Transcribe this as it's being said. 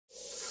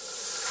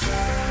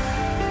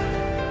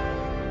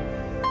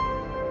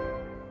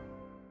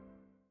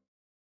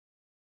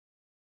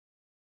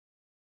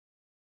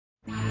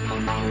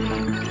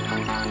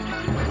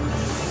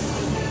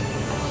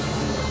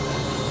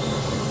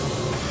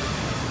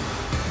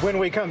When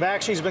we come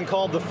back, she's been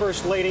called the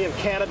First Lady of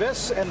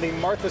Cannabis and the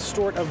Martha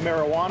Stewart of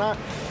Marijuana.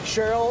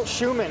 Cheryl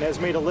Shuman has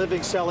made a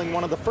living selling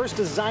one of the first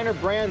designer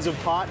brands of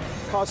pot.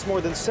 Costs more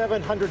than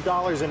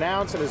 $700 an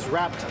ounce and is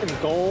wrapped in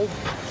gold.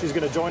 She's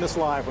going to join us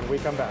live when we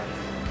come back.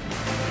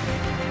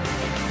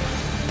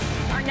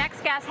 Our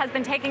next guest has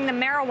been taking the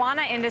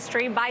marijuana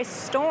industry by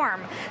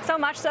storm. So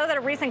much so that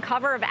a recent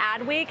cover of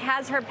Adweek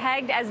has her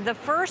pegged as the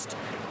first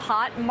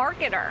pot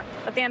marketer.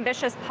 But the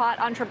ambitious pot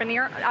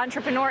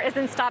entrepreneur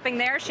isn't stopping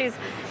there. She's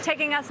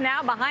taking us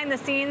now behind the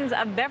scenes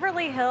of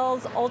Beverly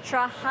Hills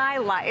ultra high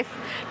life.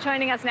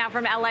 Joining us now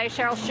from LA,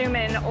 Cheryl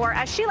Shuman, or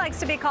as she likes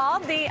to be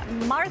called, the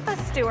Martha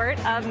Stewart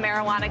of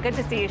Marijuana. Good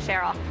to see you,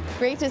 Cheryl.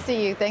 Great to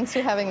see you. Thanks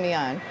for having me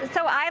on.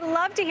 So I'd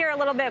love to hear a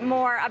little bit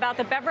more about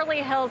the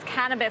Beverly Hills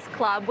Cannabis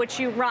Club, which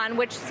you run,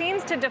 which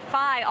seems to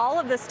defy all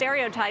of the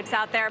stereotypes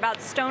out there about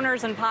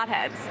stoners and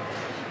potheads.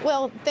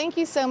 Well, thank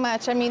you so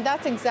much. I mean,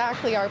 that's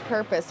exactly our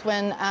purpose.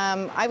 When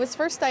I was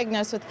first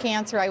diagnosed with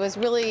cancer, I was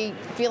really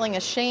feeling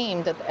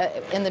ashamed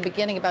in the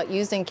beginning about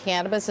using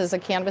cannabis as a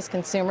cannabis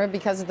consumer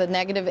because of the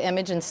negative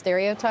image and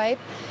stereotype.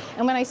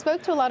 And when I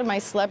spoke to a lot of my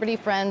celebrity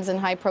friends and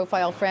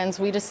high-profile friends,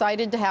 we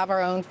decided to have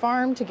our own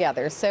farm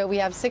together. So we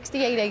have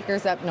 68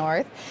 acres up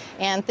north,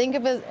 and think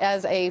of it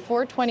as a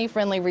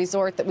 420-friendly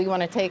resort that we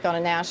want to take on a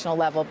national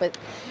level. But,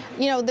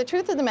 you know, the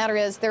truth of the matter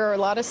is there are a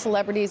lot of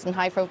celebrities and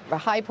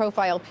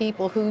high-profile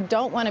people who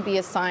don't want to be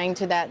assigned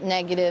to that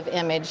negative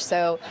image.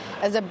 So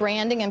as a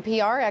branding and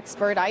PR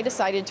expert, I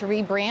decided to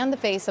rebrand the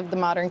face of the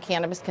modern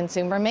cannabis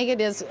consumer, make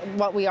it is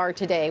what we are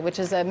today, which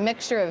is a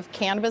mixture of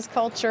cannabis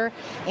culture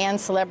and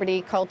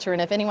celebrity culture.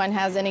 And if anyone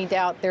has any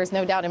doubt, there's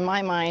no doubt in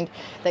my mind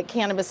that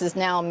cannabis is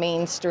now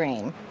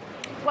mainstream.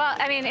 Well,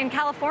 I mean, in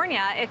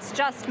California, it's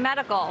just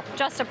medical,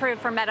 just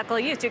approved for medical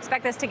use. Do you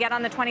expect this to get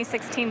on the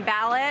 2016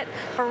 ballot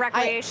for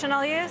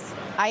recreational use?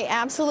 I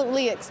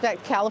absolutely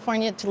expect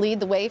California to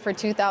lead the way for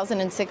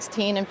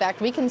 2016. In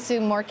fact, we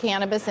consume more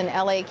cannabis in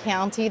LA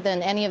County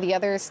than any of the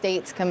other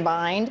states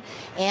combined.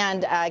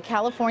 And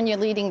California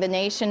leading the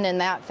nation in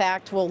that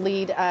fact will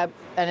lead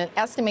an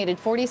estimated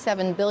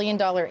 $47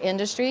 billion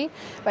industry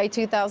by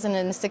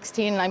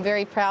 2016. And I'm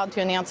very proud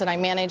to announce that I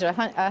manage a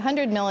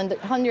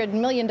 $100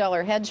 million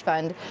hedge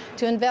fund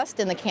to invest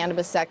in the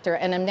cannabis sector,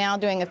 and I'm now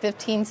doing a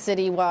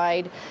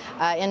 15-city-wide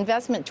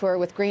investment tour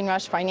with Green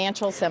Rush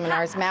Financial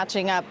Seminars,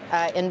 matching up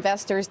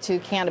investors to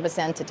cannabis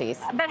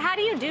entities. But how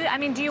do you do, I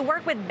mean, do you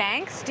work with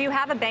banks? Do you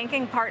have a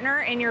banking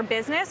partner in your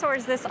business, or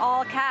is this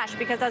all cash?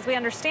 Because as we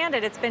understand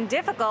it, it's been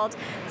difficult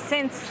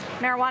since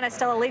marijuana is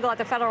still illegal at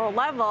the federal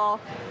level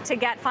to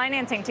get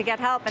financing, to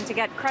get help, and to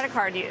get credit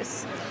card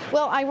use.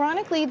 Well,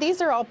 ironically,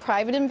 these are all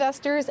private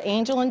investors,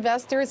 angel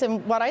investors,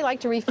 and what I like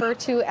to refer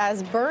to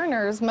as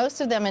burners, most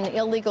of them in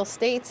illegal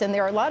states. And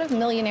there are a lot of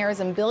millionaires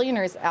and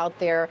billionaires out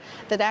there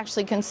that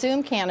actually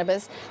consume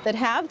cannabis, that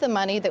have the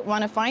money, that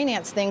want to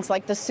finance things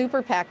like the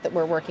super PAC that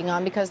we're working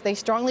on, because they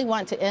strongly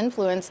want to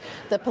influence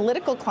the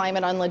political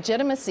climate on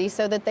legitimacy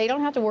so that they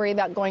don't have to worry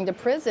about going to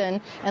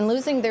prison and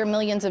losing their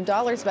millions of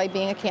dollars by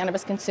being a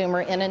cannabis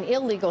consumer in an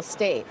illegal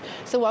state.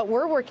 So what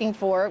we're working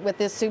for with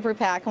this super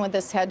PAC and with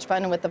this hedge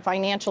fund and with the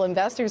financial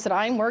investors that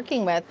I'm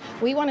working with,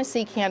 we want to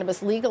see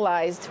cannabis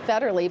legalized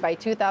federally by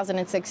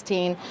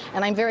 2016,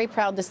 and I'm very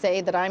proud to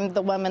say that I'm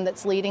the woman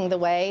that's leading the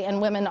way,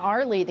 and women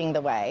are leading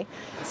the way.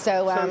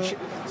 So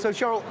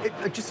Cheryl,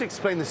 just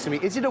explain this to me.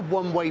 Is it a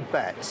one-way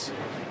bet?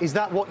 Is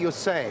that what you're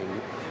saying?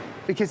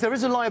 Because there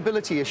is a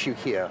liability issue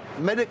here.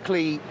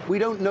 Medically, we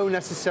don't know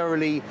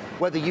necessarily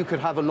whether you could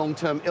have a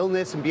long-term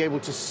illness and be able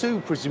to sue,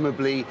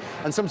 presumably,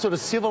 and some sort of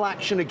civil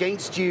action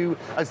against you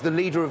as the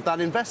leader of that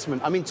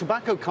investment. I mean,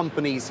 tobacco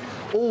companies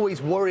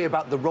always worry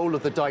about the roll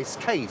of the dice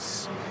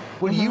case.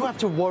 Will you have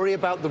to worry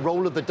about the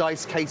roll of the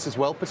dice case as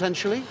well,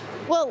 potentially?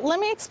 Well, let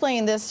me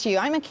explain this to you.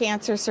 I'm a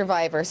cancer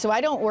survivor, so I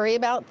don't worry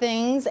about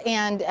things,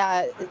 and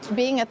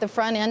being at the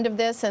front end of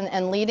this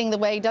and leading the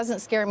way doesn't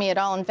scare me at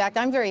all. In fact,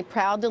 I'm very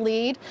proud to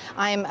lead.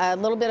 I'm a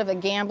little bit of a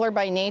gambler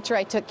by nature.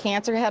 I took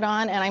cancer head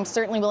on, and I'm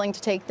certainly willing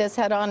to take this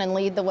head on and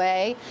lead the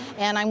way.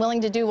 And I'm willing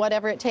to do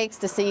whatever it takes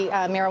to see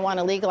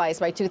marijuana legalized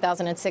by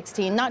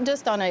 2016, not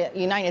just on a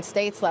United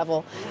States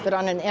level, but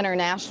on an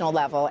international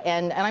level.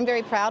 And I'm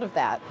very proud of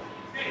that.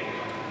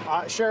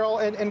 Cheryl,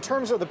 in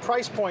terms of the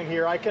price point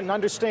here, I can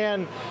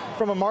understand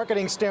from a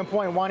marketing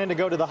standpoint wanting to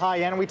go to the high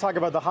end. We talk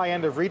about the high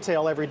end of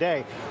retail every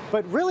day.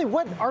 But really,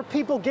 what are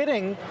people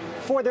getting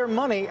for their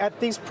money at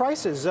these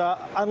prices?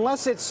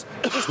 Unless it's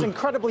just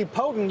incredibly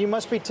potent, you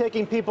must be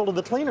taking people to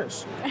the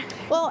cleaners.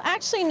 Well,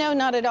 actually, no,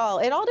 not at all.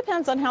 It all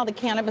depends on how the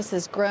cannabis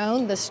is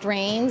grown, the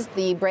strains,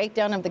 the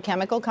breakdown of the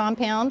chemical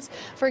compounds.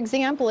 For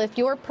example, if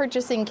you're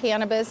purchasing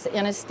cannabis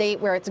in a state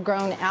where it's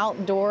grown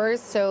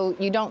outdoors, so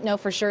you don't know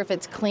for sure if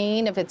it's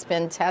clean, if it's it's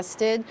been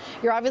tested,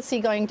 you're obviously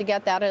going to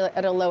get that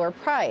at a lower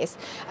price.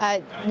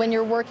 When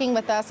you're working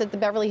with us at the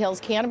Beverly Hills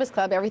Cannabis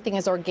Club, everything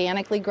is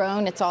organically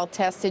grown. It's all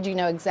tested. You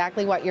know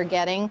exactly what you're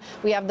getting.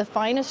 We have the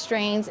finest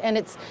strains, and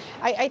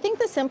I think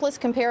the simplest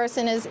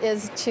comparison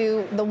is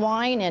to the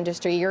wine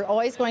industry. You're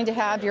always going to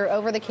have your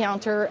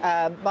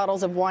over-the-counter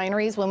bottles of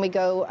wineries when we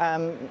go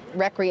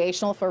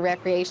recreational for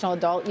recreational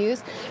adult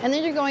use, and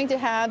then you're going to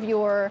have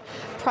your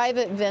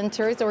private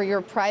vintners or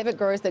your private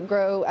growers that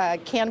grow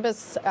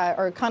cannabis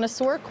or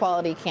connoisseur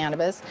quality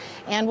cannabis.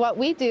 And what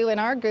we do in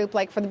our group,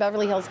 like for the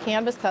Beverly Hills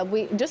Cannabis Club,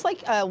 we just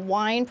like a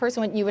wine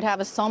person, you would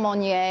have a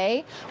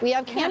sommelier. We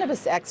have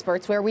cannabis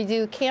experts where we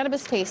do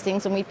cannabis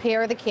tastings and we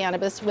pair the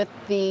cannabis with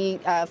the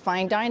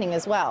fine dining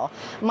as well.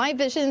 My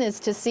vision is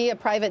to see a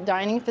private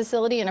dining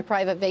facility and a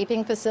private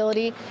vaping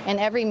facility in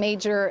every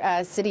major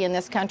city in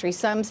this country.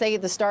 Some say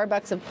the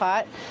Starbucks of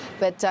pot,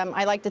 but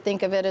I like to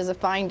think of it as a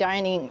fine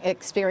dining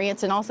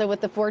experience, and also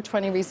with the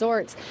 420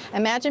 resorts.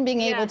 Imagine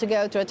being able to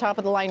go to a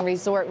top-of-the-line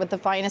resort with the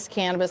finest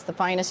cannabis, the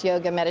finest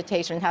yoga,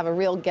 meditation, and have a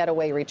real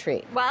getaway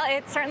retreat. Well,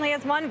 it certainly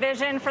is one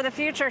vision for the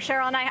future,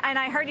 Cheryl, and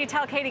I heard you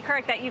tell Katie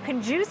Couric that you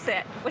can juice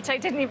it, which I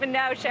didn't even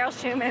know. Cheryl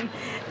Shuman,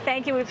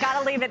 thank you. We've got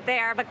to leave it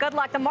there, but good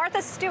luck. The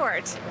Martha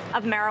Stewart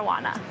of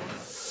marijuana.